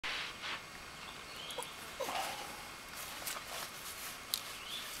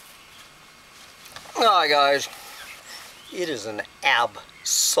Hi guys, it is an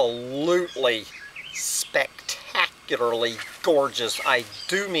absolutely spectacularly gorgeous, I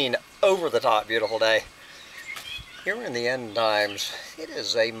do mean over the top beautiful day here in the end times. It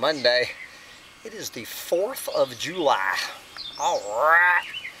is a Monday. It is the 4th of July. Alright,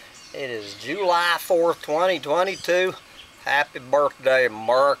 it is July 4th, 2022. Happy birthday,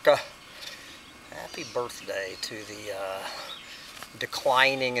 America. Happy birthday to the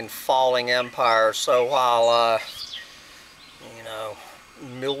declining and falling empire. So while you know,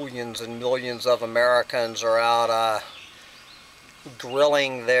 millions and millions of Americans are out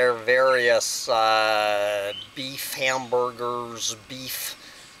grilling their various beef hamburgers, beef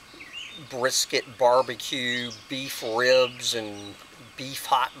brisket barbecue, beef ribs, and beef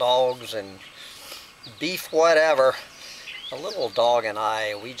hot dogs, and beef whatever, the little dog and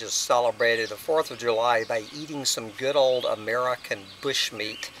I, we just celebrated the 4th of July by eating some good old American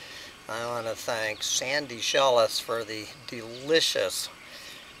bushmeat. I want to thank Sandy Shellis for the delicious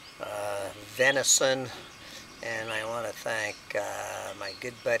venison, and I want to thank my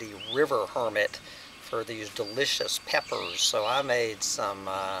good buddy River Hermit for these delicious peppers. So I made some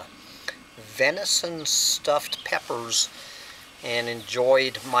venison stuffed peppers and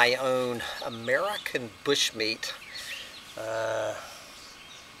enjoyed my own American bushmeat.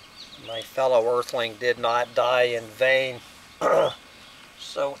 My fellow earthling did not die in vain.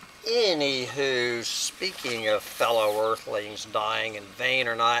 So anywho, speaking of fellow earthlings dying in vain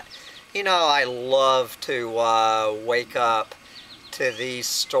or not, you know, I love to wake up to these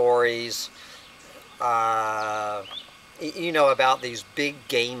stories, you know, about these big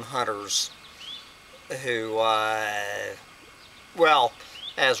game hunters who, well,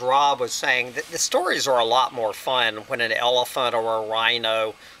 as Rob was saying, the stories are a lot more fun when an elephant or a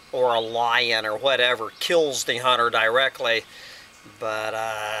rhino or a lion or whatever kills the hunter directly. But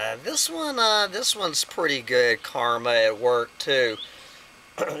this one's pretty good karma at work too.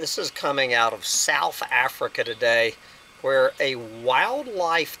 This is coming out of South Africa today, where a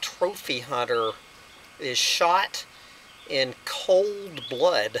wildlife trophy hunter is shot in cold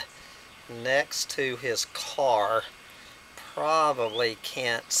blood next to his car. Probably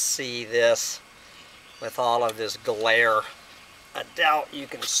can't see this with all of this glare. I doubt you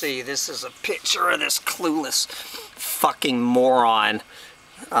can see. This is a picture of this clueless fucking moron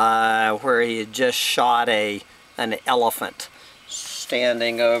where he had just shot an elephant,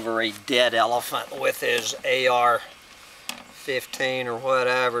 standing over a dead elephant with his AR-15 or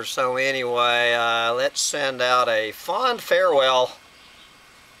whatever. So anyway, let's send out a fond farewell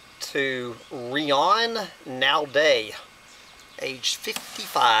to Rion Nowday, aged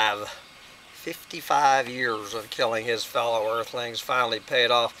 55. 55 years of killing his fellow earthlings finally paid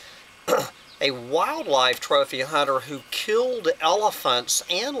off. A wildlife trophy hunter who killed elephants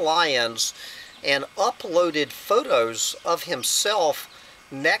and lions and uploaded photos of himself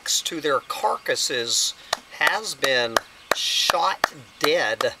next to their carcasses has been shot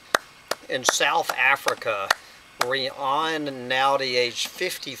dead in South Africa. Rion Nowday, aged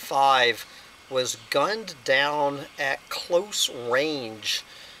 55, was gunned down at close range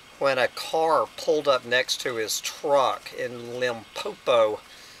when a car pulled up next to his truck in Limpopo,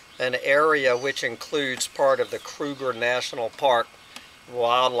 an area which includes part of the Kruger National Park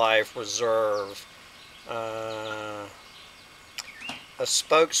Wildlife Reserve. A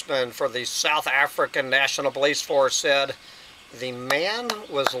spokesman for the South African National Police Force said the man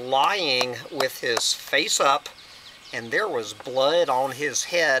was lying with his face up and there was blood on his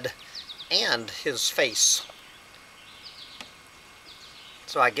head and his face.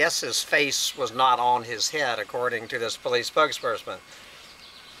 So I guess his face was not on his head, according to this police spokesperson.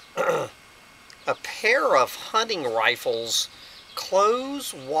 A pair of hunting rifles,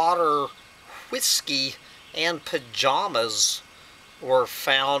 clothes, water, whiskey, and pajamas were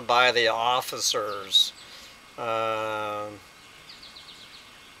found by the officers. The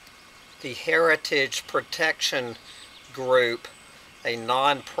Heritage Protection Group, a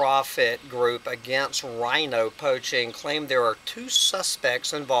non-profit group against rhino poaching, claimed there are 2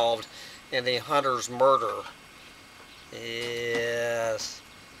 suspects involved in the hunter's murder. Yes.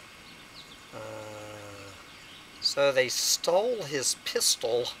 So they stole his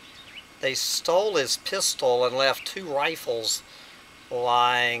pistol. They stole his pistol and left 2 rifles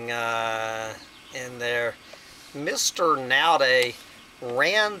lying in there. Mr. Nowday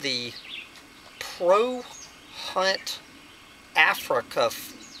ran the Pro-Hunt Africa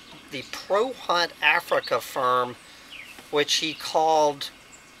firm, which he called,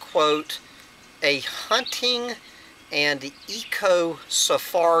 quote, a hunting and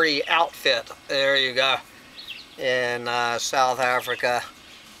eco-safari outfit. There you go. In South Africa.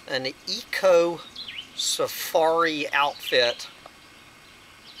 An eco safari outfit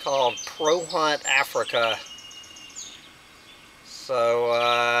called Pro Hunt Africa.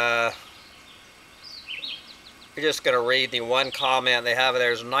 So we're just going to read the one comment they have.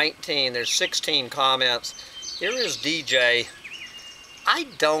 There's 16 comments. Here is DJ. I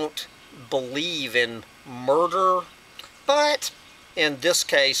don't believe in murder, but in this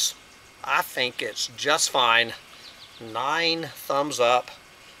case, I think it's just fine. 9 thumbs up.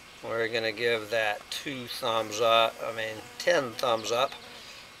 We're going to give that 10 thumbs up.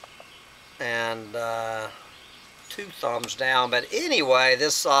 And 2 thumbs down. But anyway,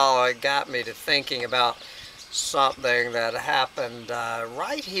 this all got me to thinking about something that happened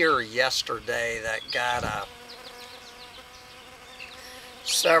right here yesterday that got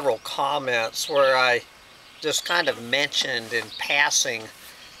several comments where I just kind of mentioned in passing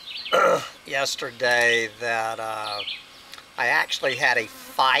yesterday that I actually had a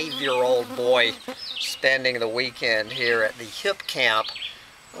 5-year-old boy spending the weekend here at the hip camp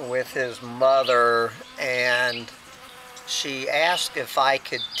with his mother, and she asked if I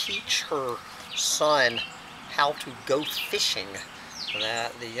could teach her son how to go fishing.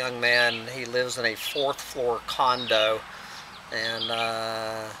 That the young man, he lives in a 4th floor condo, and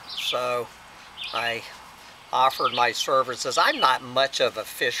so I offered my services. I'm not much of a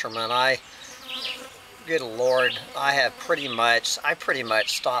fisherman. Good Lord, I pretty much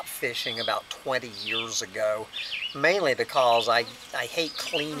stopped fishing about 20 years ago, mainly because I hate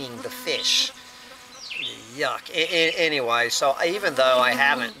cleaning the fish. Yuck. Anyway, so even though I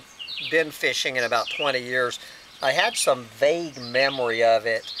haven't been fishing in about 20 years, I had some vague memory of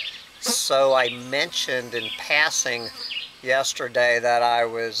it. So I mentioned in passing yesterday that I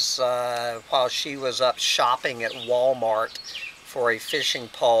was, while she was up shopping at Walmart for a fishing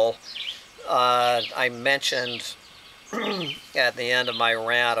pole, I mentioned at the end of my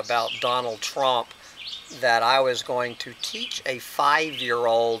rant about Donald Trump that I was going to teach a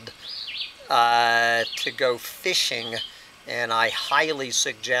 5-year-old to go fishing, and I highly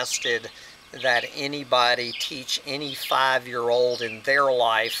suggested that anybody teach any 5-year-old in their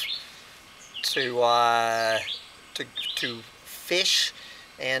life to fish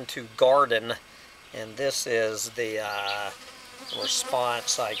and to garden. And this is the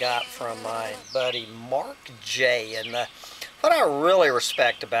response I got from my buddy Mark J. And what I really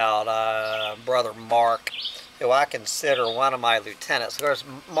respect about brother Mark, who I consider one of my lieutenants. Of course,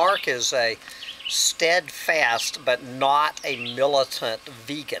 Mark is a steadfast but not a militant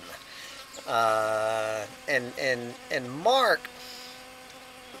vegan. And Mark,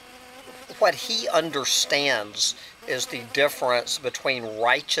 what he understands is the difference between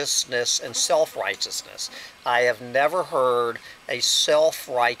righteousness and self-righteousness. I have never heard a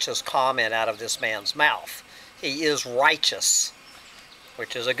self-righteous comment out of this man's mouth. He is righteous,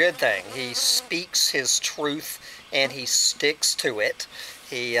 which is a good thing. He speaks his truth and he sticks to it.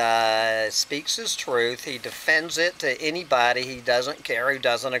 He speaks his truth. He defends it to anybody he doesn't care, who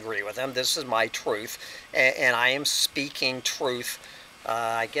doesn't agree with him. This is my truth, and I am speaking truth.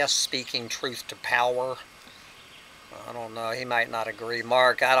 I guess speaking truth to power. I don't know. He might not agree.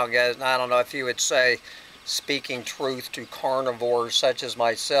 Mark, I don't know if you would say speaking truth to carnivores such as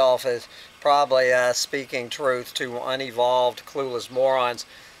myself is probably speaking truth to unevolved, clueless morons.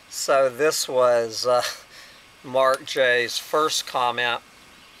 So this was Mark J's first comment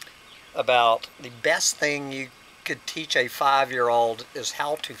about the best thing you could teach a 5-year-old is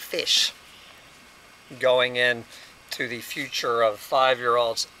how to fish. Going into the future of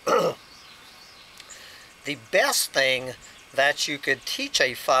 5-year-olds. The best thing that you could teach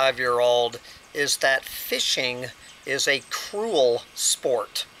a 5-year-old is that fishing is a cruel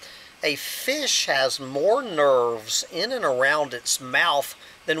sport. A fish has more nerves in and around its mouth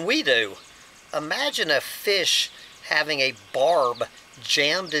than we do. Imagine a fish having a barb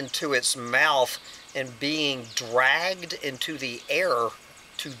jammed into its mouth and being dragged into the air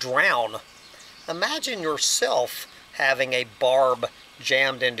to drown. Imagine yourself having a barb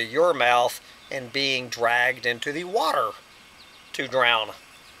jammed into your mouth and being dragged into the water to drown.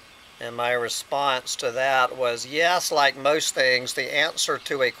 And my response to that was, yes, like most things, the answer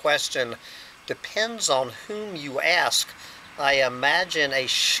to a question depends on whom you ask. I imagine a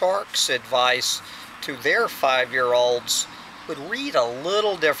shark's advice to their 5-year-olds would read a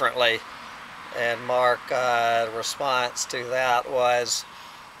little differently. And Mark's response to that was,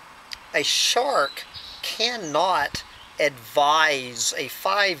 a shark cannot advise a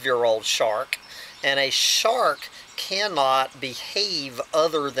 5-year-old shark, and a shark cannot behave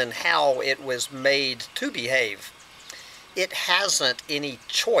other than how it was made to behave. It hasn't any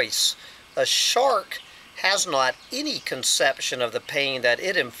choice. A shark has not any conception of the pain that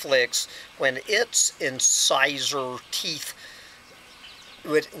it inflicts when its incisor teeth,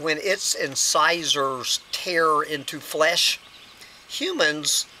 when its incisors tear into flesh.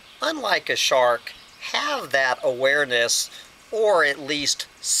 Humans, unlike a shark, have that awareness, or at least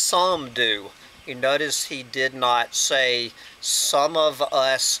some do. You notice he did not say some of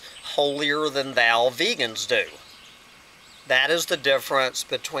us holier than thou vegans do. That is the difference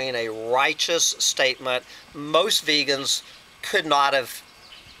between a righteous statement. Most vegans could not have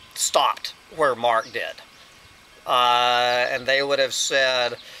stopped where Mark did. And they would have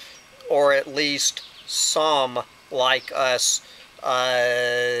said, or at least some like us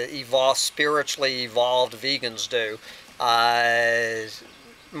spiritually evolved vegans do.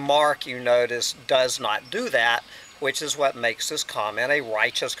 Mark, you notice, does not do that, which is what makes this comment a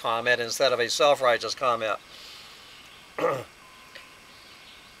righteous comment instead of a self-righteous comment.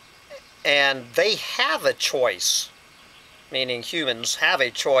 And they have a choice, meaning humans have a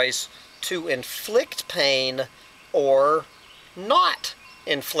choice to inflict pain or not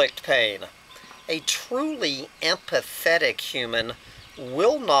inflict pain. A truly empathetic human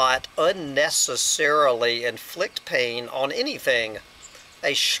will not unnecessarily inflict pain on anything.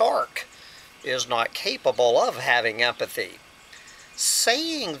 A shark is not capable of having empathy.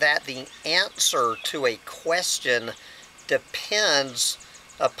 Saying that the answer to a question depends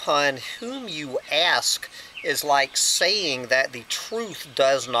upon whom you ask is like saying that the truth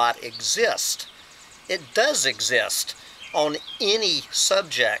does not exist. It does exist on any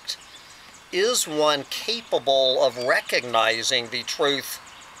subject. Is one capable of recognizing the truth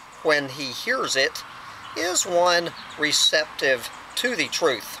when he hears it? Is one receptive to the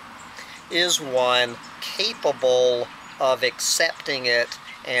truth? Is one capable of accepting it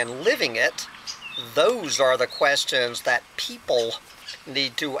and living it? Those are the questions that people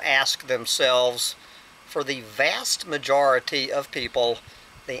need to ask themselves. For the vast majority of people,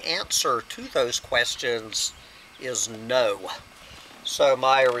 the answer to those questions is no. So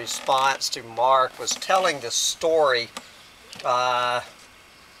my response to Mark was telling this story kind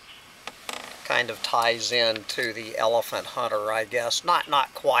of ties into the elephant hunter, I guess.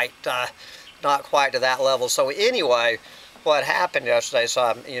 Not quite to that level. So anyway, what happened yesterday? So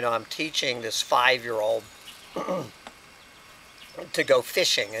I'm teaching this 5-year-old to go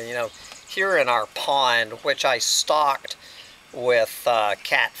fishing, and here in our pond, which I stocked with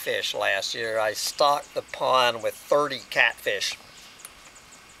catfish last year, I stocked the pond with 30 catfish.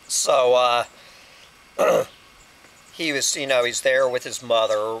 So he was, he's there with his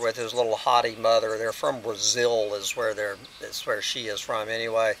mother, with his little hottie mother. They're from Brazil, is where she is from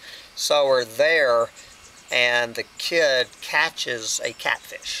anyway. So we're there, and the kid catches a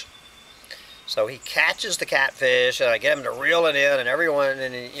catfish. So he catches the catfish, and I get him to reel it in, and everyone,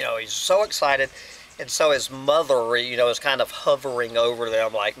 and he's so excited. And so his mother, is kind of hovering over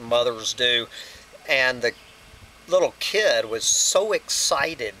them like mothers do. And the little kid was so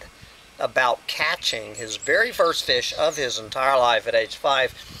excited about catching his very first fish of his entire life at age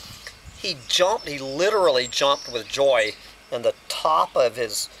 5. He literally jumped with joy, and the top of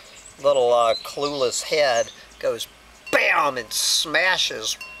his little Clueless head goes bam and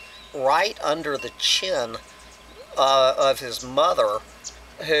smashes right under the chin of his mother,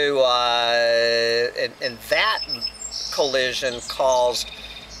 who and that collision caused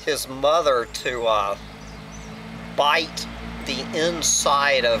his mother to bite the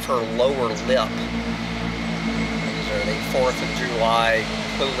inside of her lower lip. These are the 4th of July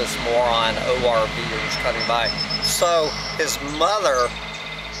Clueless Moron ORVers coming by. So his mother,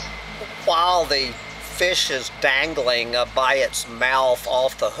 while the fish is dangling by its mouth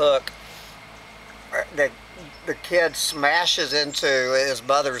off the hook, the kid smashes into his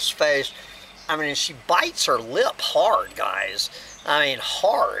mother's face. I mean, she bites her lip hard, guys. I mean,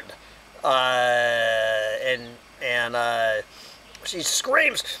 hard. And she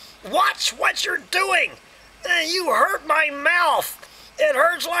screams, "Watch what you're doing! You hurt my mouth! It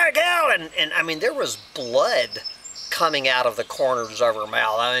hurts like hell!" And I mean, there was blood coming out of the corners of her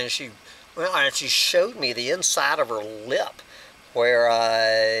mouth. I mean, she showed me the inside of her lip where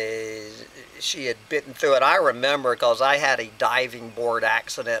she had bitten through it. I remember because I had a diving board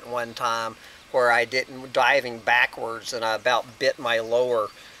accident one time where diving backwards, and I about bit my lower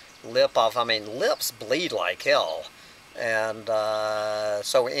lip off. I mean, lips bleed like hell. And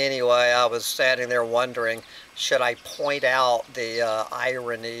so anyway, I was standing there wondering, should I point out the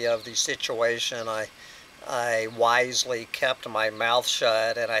irony of the situation? I wisely kept my mouth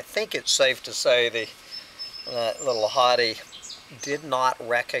shut, and I think it's safe to say that little hottie did not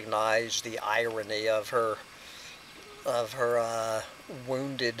recognize the irony of her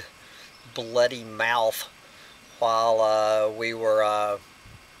wounded bloody mouth while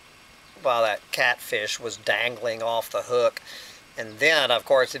while that catfish was dangling off the hook. And then, of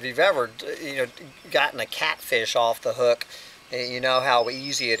course, if you've ever, gotten a catfish off the hook, you know how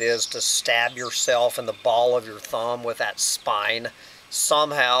easy it is to stab yourself in the ball of your thumb with that spine.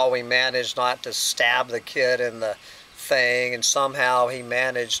 Somehow we managed not to stab the kid in the thing, and somehow he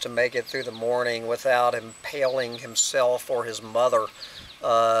managed to make it through the morning without impaling himself or his mother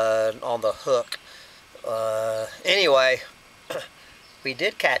on the hook. Anyway, we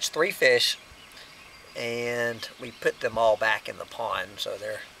did catch 3 fish, and we put them all back in the pond, so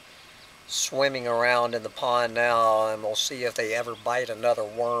they're swimming around in the pond now, and we'll see if they ever bite another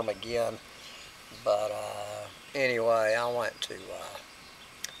worm again. But anyway,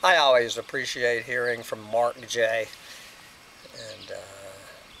 I always appreciate hearing from Mark J. And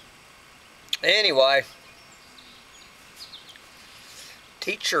anyway,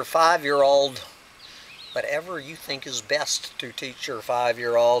 teach your 5-year-old whatever you think is best to teach your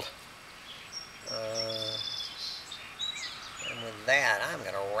 5-year-old. And with that, I'm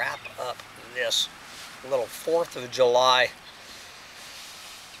going to wrap up this little 4th of July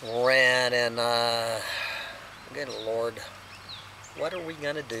rant. And good Lord, what are we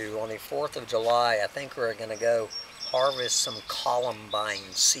going to do on the 4th of July? I think we're going to go harvest some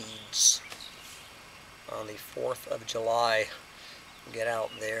columbine seeds on the 4th of July. Get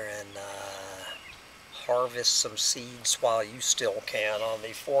out there and harvest some seeds while you still can on the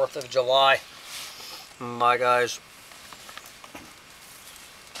 4th of July. Bye, guys.